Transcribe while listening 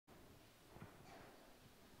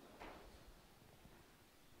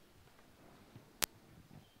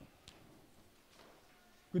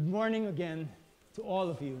Good morning again to all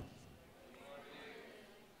of you.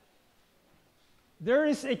 There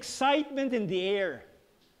is excitement in the air,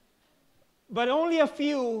 but only a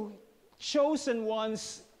few chosen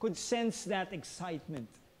ones could sense that excitement.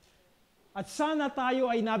 At sana tayo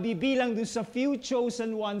ay nabibilang dun sa few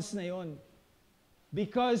chosen ones na yon,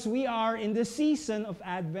 because we are in the season of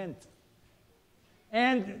Advent.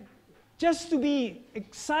 And just to be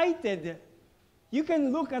excited, you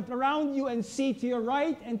can look around you and see to your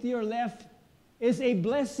right and to your left is a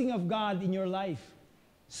blessing of God in your life.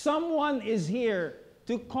 Someone is here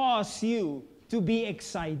to cause you to be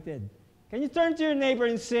excited. Can you turn to your neighbor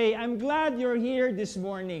and say, I'm glad you're here this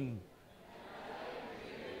morning.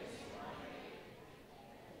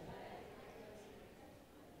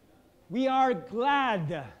 We are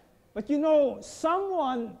glad. But you know,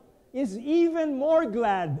 someone is even more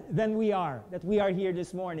glad than we are that we are here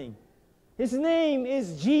this morning. His name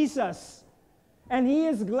is Jesus. And He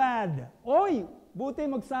is glad. Oy, buti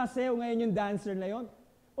magsasayaw ngayon yung dancer na yon.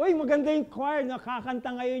 Oy, maganda yung choir,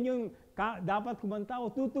 nakakanta ngayon yung dapat kumanta o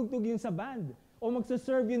tutugtog yun sa band. O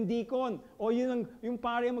magsaserve yung deacon. O yung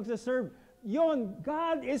pare magsaserve. Yon,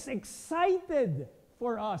 God is excited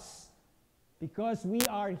for us because we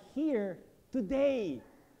are here today.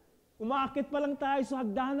 Umaakit pa lang tayo sa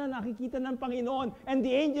hagdanan, nakikita ng Panginoon. And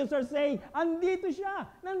the angels are saying, andito siya,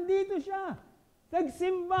 nandito siya.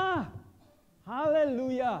 Nagsimba.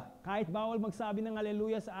 Hallelujah. Kahit bawal magsabi ng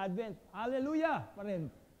hallelujah sa Advent, hallelujah pa rin.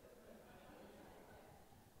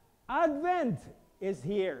 Advent is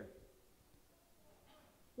here.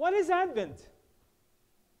 What is Advent?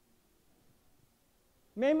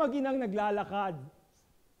 May mag-inang naglalakad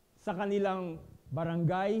sa kanilang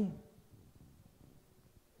barangay.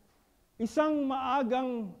 Isang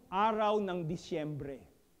maagang araw ng Disyembre.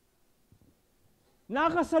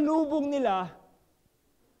 Nakasalubong nila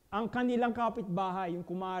ang kanilang kapitbahay, yung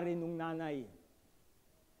kumare nung nanay.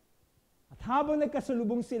 At habang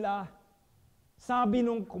nagkasalubong sila, sabi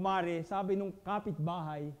nung kumare, sabi nung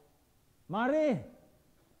kapitbahay, Mare,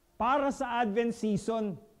 para sa Advent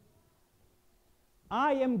season,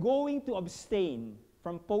 I am going to abstain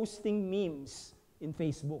from posting memes in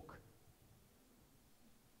Facebook.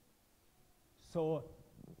 So,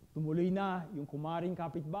 tumuloy na yung kumaring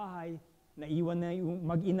kapitbahay, naiwan na yung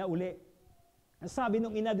mag-ina uli. Ang sabi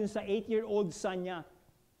nung ina dun sa 8-year-old son niya,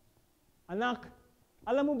 Anak,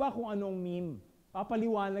 alam mo ba kung anong meme?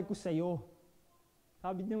 Papaliwanag ko sa'yo.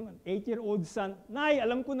 Sabi nung 8-year-old son, Nay,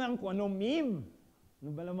 alam ko na kung anong meme. Ano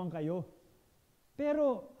ba naman kayo?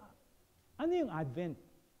 Pero, ano yung Advent?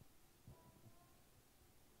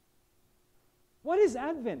 What is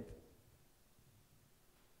Advent?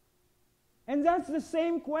 And that's the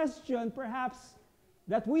same question, perhaps,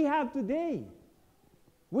 that we have today.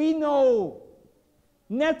 We know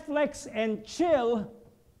Netflix and chill,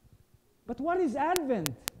 but what is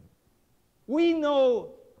Advent? We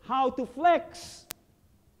know how to flex,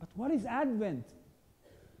 but what is Advent?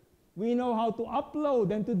 We know how to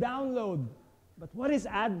upload and to download, but what is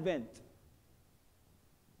Advent?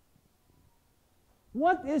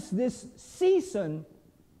 What is this season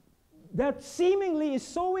that seemingly is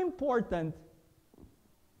so important?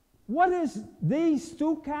 What is these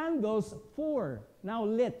two candles for, now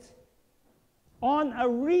lit, on a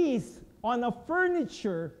wreath, on a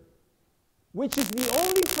furniture, which is the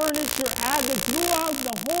only furniture added throughout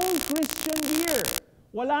the whole Christian year?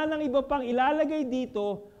 Wala nang iba pang ilalagay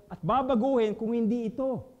dito at babaguhin kung hindi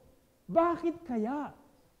ito. Bakit kaya?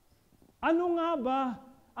 Ano nga ba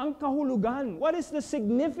ang kahulugan? What is the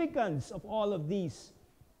significance of all of these?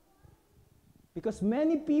 Because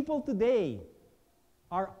many people today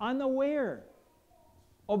are unaware,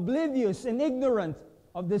 oblivious, and ignorant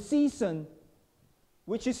of the season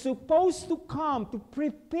which is supposed to come to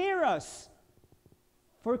prepare us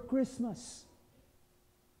for Christmas.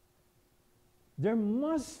 There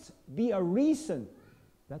must be a reason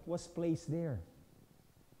that was placed there.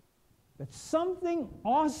 That something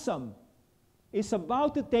awesome is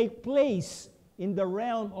about to take place in the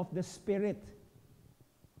realm of the Spirit.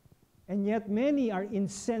 And yet many are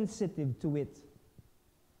insensitive to it.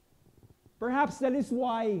 Perhaps that is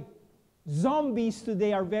why zombies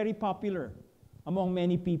today are very popular among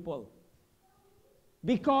many people.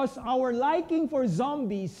 Because our liking for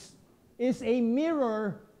zombies is a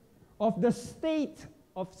mirror of the state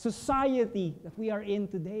of society that we are in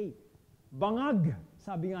today. Bangag,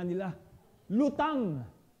 sabi nga nila. Lutang.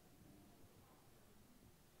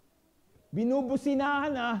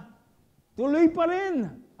 Binubusinahan na, tuloy pa rin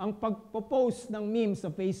ang pagpo-post ng memes sa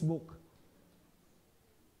Facebook.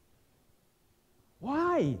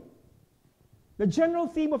 Why? The general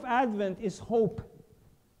theme of Advent is hope.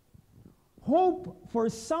 Hope for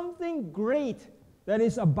something great that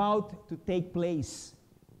is about to take place.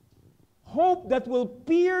 Hope that will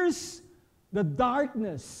pierce the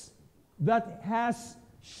darkness that has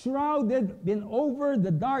been over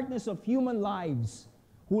the darkness of human lives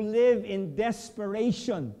who live in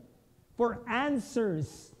desperation for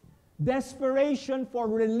answers, desperation for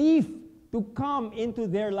relief to come into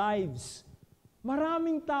their lives.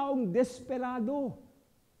 Maraming taong desperado.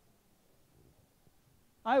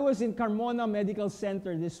 I was in Carmona Medical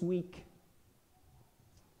Center this week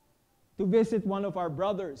to visit one of our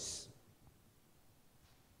brothers.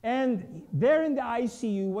 And there in the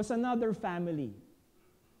ICU was another family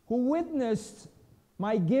who witnessed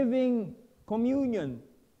my giving communion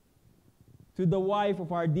to the wife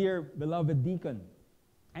of our dear beloved deacon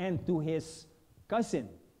and to his cousin.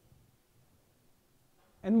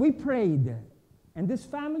 And we prayed, and this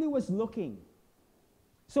family was looking.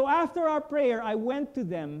 So after our prayer, I went to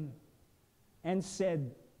them and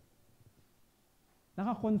said,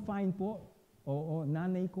 "Naka-confine po." "Oo,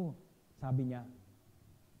 nanay ko," sabi niya.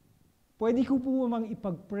 "Pwede ko po mang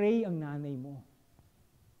ipag-pray ang nanay mo?"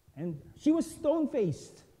 And she was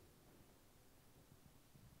stone-faced.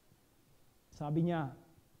 Sabi niya,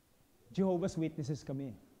 "Jehovah's Witnesses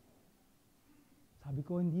kami." Sabi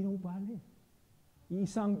ko, "Hindi na ubali.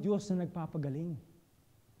 Iisang Diyos na nagpapagaling.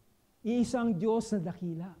 Iisang Diyos na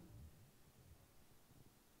dakila.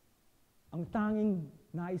 Ang tanging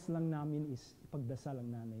nais lang namin is ipagdasal ang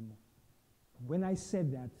nanay mo." When I said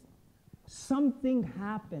that, something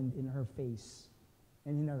happened in her face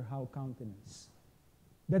and in her countenance.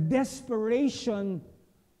 The desperation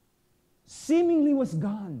seemingly was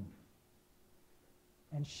gone.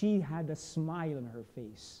 And she had a smile on her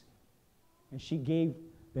face. And she gave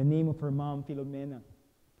the name of her mom, Filomena.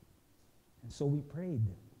 And so we prayed.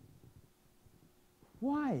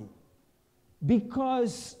 Why?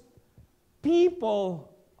 Because people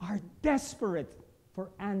are desperate for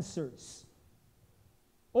answers.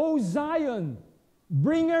 O Zion,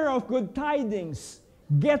 bringer of good tidings,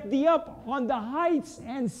 get thee up on the heights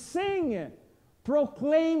and sing.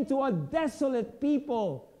 Proclaim to a desolate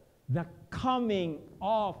people the coming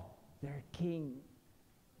of their King.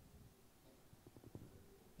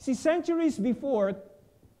 See, centuries before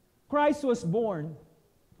Christ was born,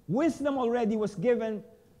 wisdom already was given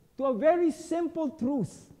to a very simple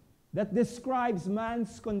truth that describes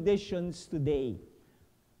man's conditions today.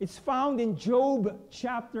 It's found in Job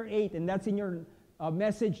chapter 8, and that's in your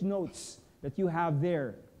message notes that you have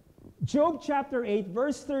there. Job chapter 8,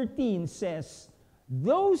 verse 13 says,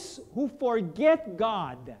 "Those who forget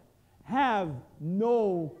God have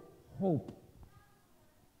no hope."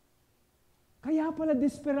 Kaya pala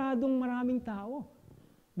desperadong maraming tao.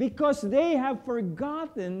 Because they have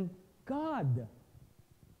forgotten God.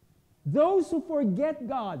 Those who forget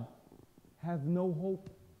God have no hope.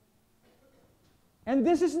 And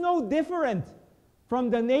this is no different from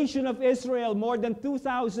the nation of Israel more than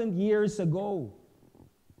 2,000 years ago.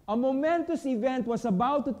 A momentous event was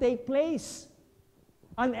about to take place.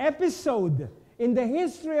 An episode in the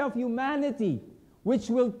history of humanity which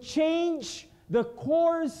will change the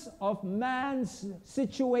course of man's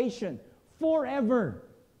situation forever.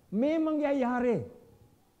 May mangyayari.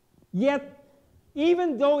 Yet,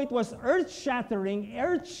 even though it was earth-shattering,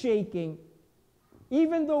 earth-shaking,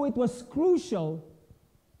 even though it was crucial,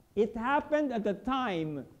 it happened at a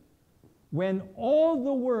time when all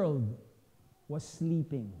the world was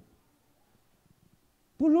sleeping.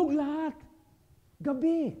 Tulog lahat.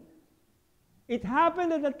 Gabi. It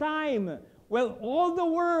happened at a time when all the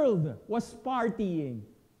world was partying.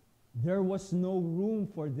 There was no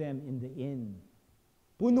room for them in the inn.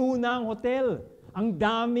 Puno na ang hotel. Ang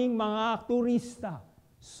daming mga turista.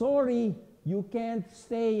 Sorry, you can't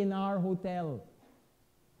stay in our hotel.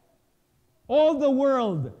 All the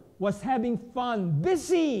world was having fun,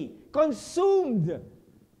 busy, consumed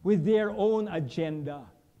with their own agenda.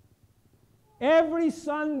 Every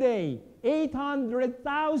Sunday,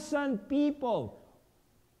 800,000 people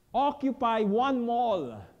occupy one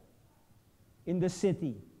mall in the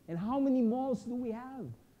city. And how many malls do we have?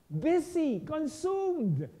 Busy,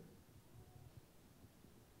 consumed.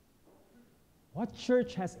 What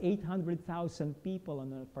church has 800,000 people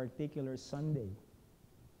on a particular Sunday?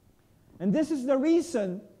 And this is the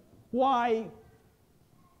reason why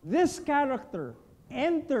this character,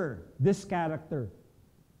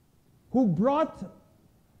 who brought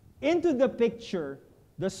into the picture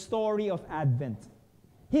the story of Advent.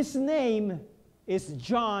 His name is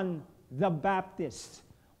John the Baptist,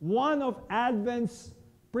 one of Advent's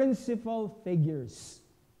principal figures.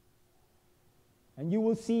 And you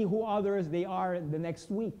will see who others they are in the next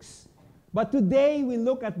weeks. But today we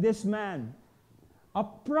look at this man a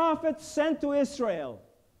prophet sent to Israel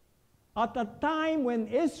at a time when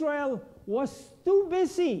Israel was too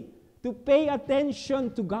busy to pay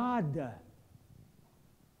attention to God.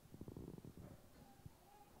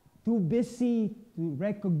 Too busy to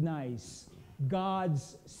recognize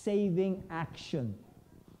God's saving action.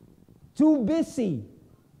 Too busy.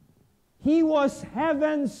 He was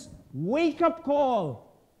heaven's wake-up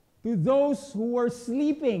call to those who were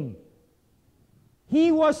sleeping.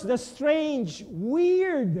 He was the strange,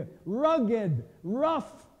 weird, rugged,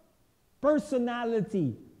 rough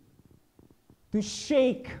personality to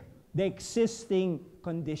shake the existing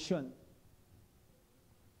condition.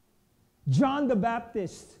 John the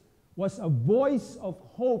Baptist was a voice of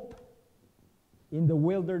hope in the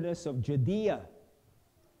wilderness of Judea,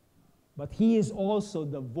 but he is also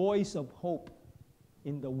the voice of hope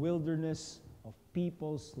in the wilderness of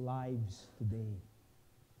people's lives today.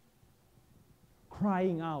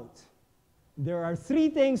 Crying out. There are three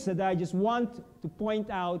things that I just want to point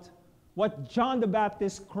out what John the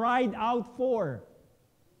Baptist cried out for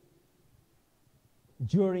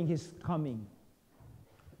during his coming.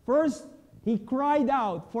 First, he cried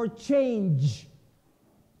out for change.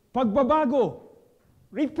 Pagbabago.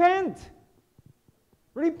 Repent.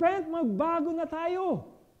 Repent, magbago na tayo.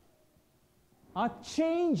 A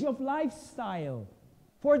change of lifestyle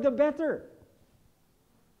for the better.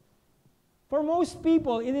 For most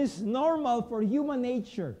people, it is normal for human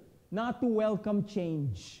nature not to welcome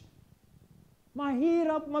change.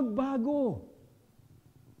 Mahirap magbago.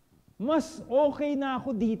 Mas okay na ako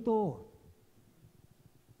dito.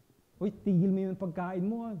 Uy, tigil mo yung pagkain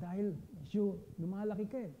mo dahil medyo lumalaki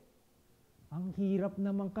ka eh. Ang hirap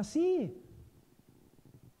naman kasi.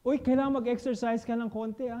 Uy, kailangan mag-exercise ka ng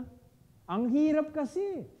konti ah. Ang hirap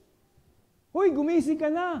kasi. Uy, gumising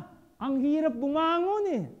ka na. Ang hirap bumangon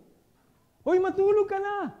eh. Uy, matulog ka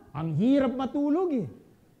na. Ang hirap matulog eh.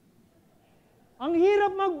 Ang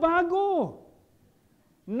hirap magbago.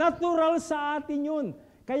 Natural sa atin yun.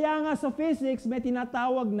 Kaya nga sa physics, may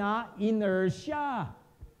tinatawag na inertia.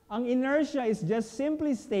 Ang inertia is just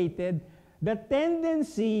simply stated, the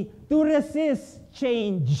tendency to resist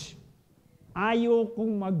change.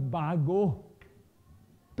 Ayokong magbago.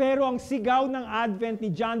 Pero ang sigaw ng Advent ni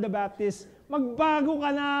John the Baptist, magbago ka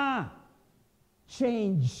na!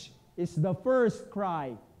 Change is the first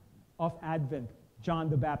cry of Advent, John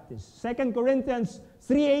the Baptist. 2 Corinthians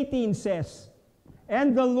 3:18 says,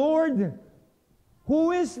 and the Lord,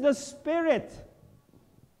 who is the Spirit,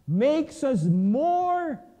 makes us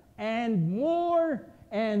more and more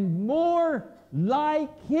and more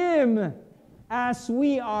like Him as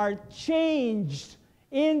we are changed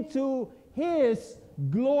into His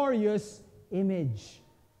glorious image.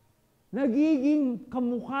 Nagiging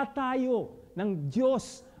kamukha tayo ng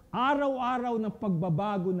Diyos araw-araw ng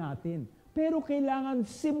pagbabago natin. Pero kailangan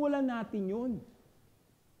simulan natin yun.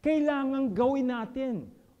 Kailangan gawin natin.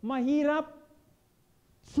 Mahirap?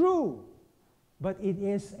 True. But it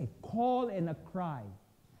is a call and a cry.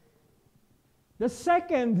 The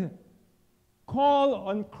second call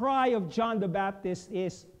and cry of John the Baptist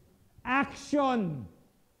is action.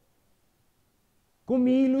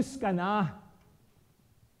 Kumilos ka na.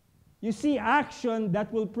 You see, action that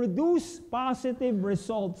will produce positive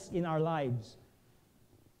results in our lives.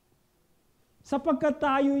 Sapagkat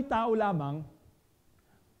tayo'y tao lamang,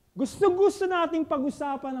 gusto-gusto nating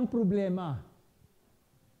pag-usapan ang problema.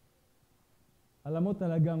 Alam mo,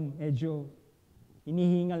 talagang medyo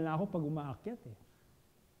hinihingal na ako pag umaakyat eh.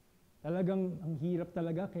 Talagang ang hirap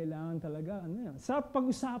talaga, kailangan talaga, ano yan. Sa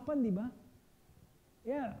pag-usapan, di ba?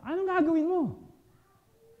 Yeah, anong gagawin mo?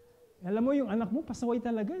 Alam mo, yung anak mo, pasaway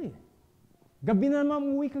talaga eh. Gabi na naman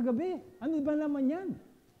umuwi kagabi. Ano ba naman yan?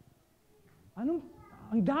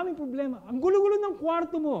 Ang daming problema. Ang gulo-gulo ng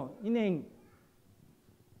kwarto mo, ineng.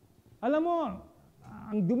 Alam mo,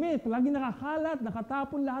 ang dumi, palagi nakakalat,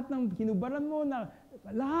 nakatapon lahat ng hinubaran mo,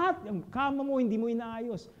 lahat, yung kama mo, hindi mo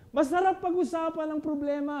inaayos. Masarap pag-usapan ang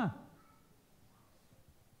problema.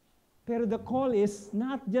 Pero the call is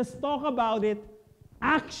not just talk about it,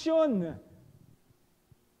 action.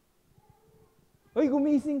 Uy,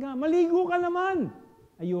 gumising ka, maligo ka naman.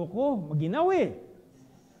 Ayoko, maginaw eh.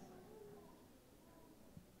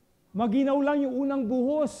 Maginaw lang yung unang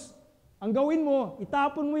buhos. Ang gawin mo,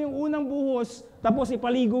 itapon mo yung unang buhos, tapos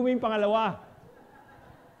ipaligo mo yung pangalawa.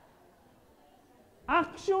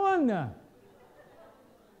 Action!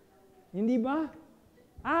 Hindi ba?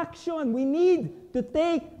 Action. We need to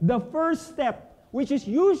take the first step, which is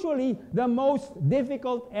usually the most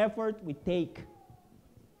difficult effort we take.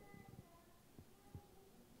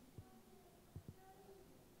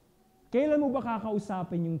 Kailan mo ba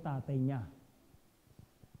kakausapin yung tatay niya?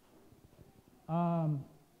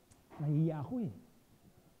 nahihiya ako eh.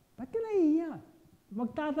 Ba't ka nahihiya?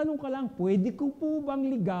 Magtatanong ka lang, pwede ko po bang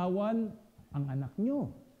ligawan ang anak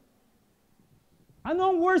nyo?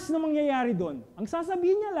 Ano ang worst na mangyayari doon? Ang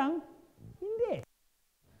sasabihin niya lang, hindi.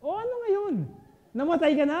 O ano ngayon?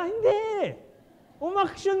 Namatay ka na? Hindi.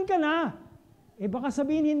 Umaksyon ka na. Eh baka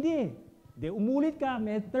sabihin hindi. Di umulit ka,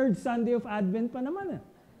 may third Sunday of Advent pa naman.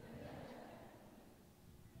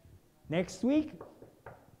 Next week,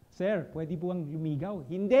 sir, pwede po ang lumigaw?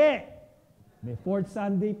 Hindi. May fourth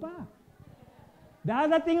Sunday pa.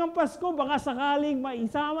 Dadating ang Pasko, baka sakaling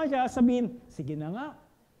maisama siya, sabihin, sige na nga.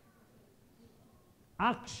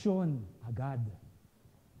 Action agad.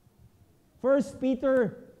 1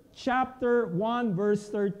 Peter chapter 1 verse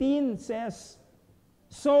 13 says,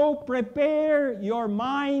 so prepare your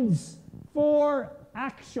minds for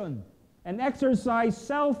action and exercise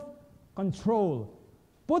self-control.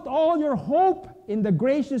 Put all your hope in the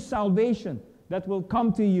gracious salvation that will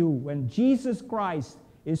come to you when Jesus Christ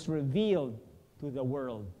is revealed to the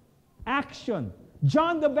world. Action.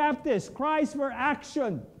 John the Baptist cries for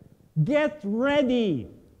action. Get ready.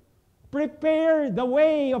 Prepare the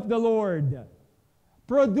way of the Lord.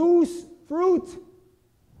 Produce fruit.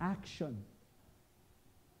 Action.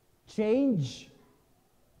 Change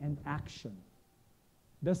and action.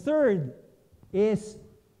 The third is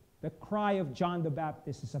the cry of John the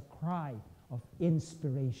Baptist is a cry of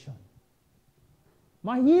inspiration.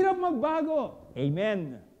 Mahirap magbago.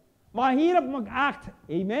 Amen. Mahirap mag-act.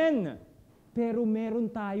 Amen. Pero meron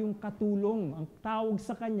tayong katulong. Ang tawag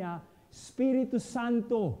sa kanya, Espiritu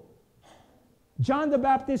Santo. John the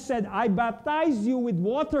Baptist said, I baptize you with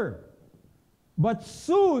water, but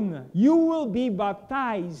soon you will be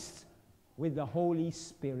baptized with the Holy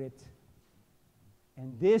Spirit.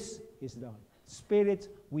 And this is the Spirit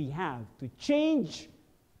we have to change.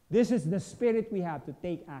 This is the Spirit we have to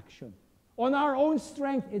take action. On our own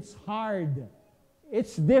strength, it's hard.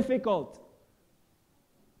 It's difficult.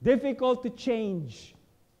 Difficult to change.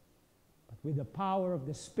 But with the power of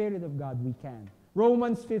the Spirit of God, we can.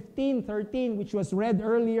 Romans 15:13, which was read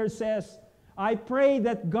earlier, says, I pray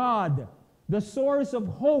that God, the source of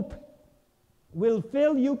hope, will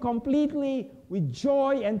fill you completely with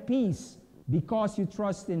joy and peace because you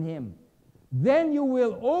trust in Him. Then you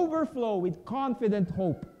will overflow with confident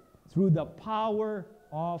hope through the power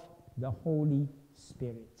of the Holy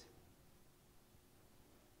Spirit.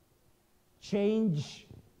 Change,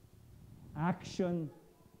 action,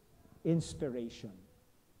 inspiration.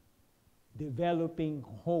 Developing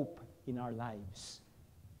hope in our lives.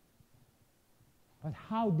 But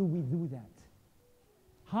how do we do that?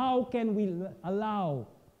 How can we allow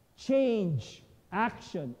change,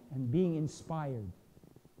 action, and being inspired?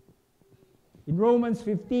 In Romans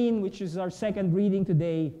 15, which is our second reading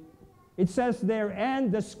today, it says there,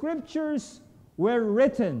 and the scriptures were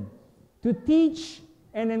written to teach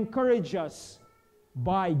and encourage us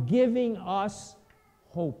by giving us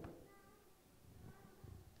hope.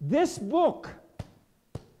 This book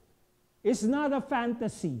is not a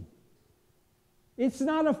fantasy. It's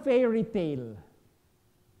not a fairy tale.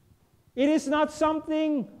 It is not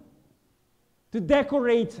something to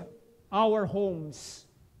decorate our homes.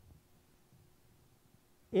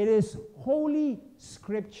 It is holy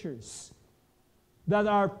scriptures that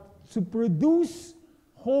are to produce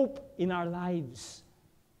hope in our lives,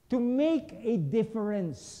 to make a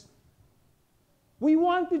difference. We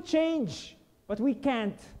want to change, but we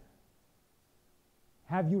can't.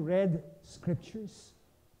 Have you read scriptures?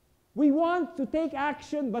 We want to take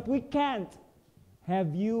action, but we can't.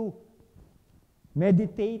 Have you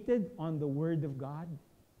meditated on the Word of God?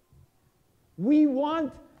 We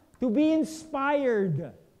want to be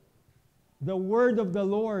inspired. The Word of the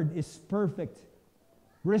Lord is perfect,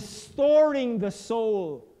 restoring the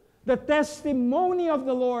soul. The testimony of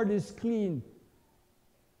the Lord is clean.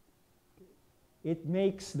 It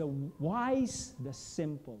makes the wise the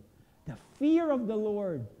simple. The fear of the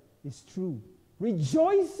Lord is true,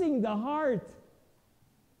 rejoicing the heart.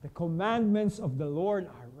 The commandments of the Lord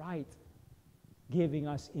are right, giving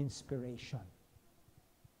us inspiration.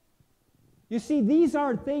 You see, these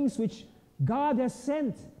are things which God has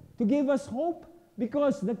sent to give us hope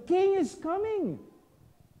because the King is coming.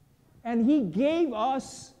 And He gave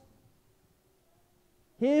us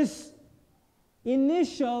His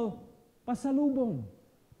initial pasalubong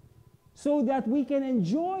so that we can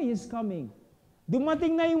enjoy His coming.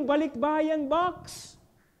 Dumating na yung balikbayan box.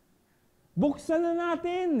 Buksan na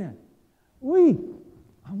natin. Uy,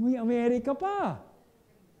 amoy Amerika pa.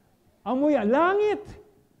 Amoy langit.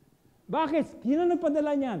 Bakit? Sino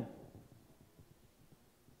nagpadala niyan?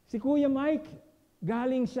 Si Kuya Mike,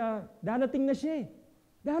 galing siya, darating na siya.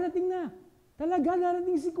 Darating na. Talaga,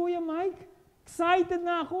 darating si Kuya Mike? Excited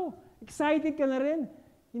na ako. Excited ka na rin?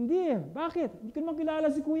 Hindi eh. Bakit? Hindi ko naman kilala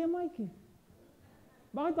si Kuya Mike eh.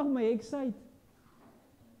 Bakit ako may excite?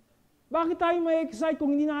 Bakit tayo may excite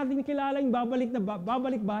kung hindi natin kilala yung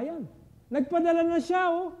babalik bayan? Nagpadala na siya,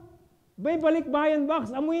 oh. May balik bayan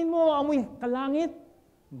box. Amuin mo, amuin kalangit.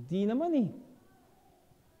 Hindi naman eh.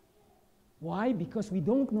 Why? Because we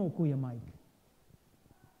don't know Kuya Mike.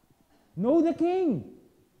 Know the King,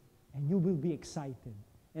 and you will be excited.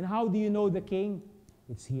 And how do you know the King?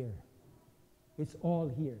 It's here. It's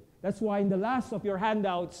all here. That's why in the last of your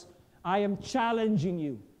handouts, I am challenging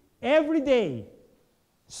you every day,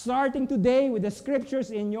 starting today with the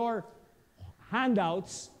scriptures in your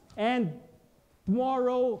handouts, and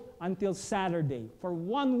tomorrow until Saturday, for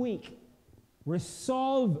 1 week,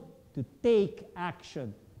 resolve to take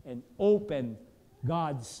action and open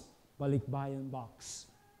God's balikbayan box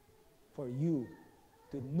for you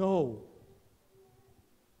to know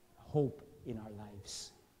hope in our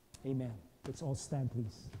lives. Amen. Let's all stand,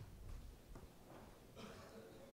 please.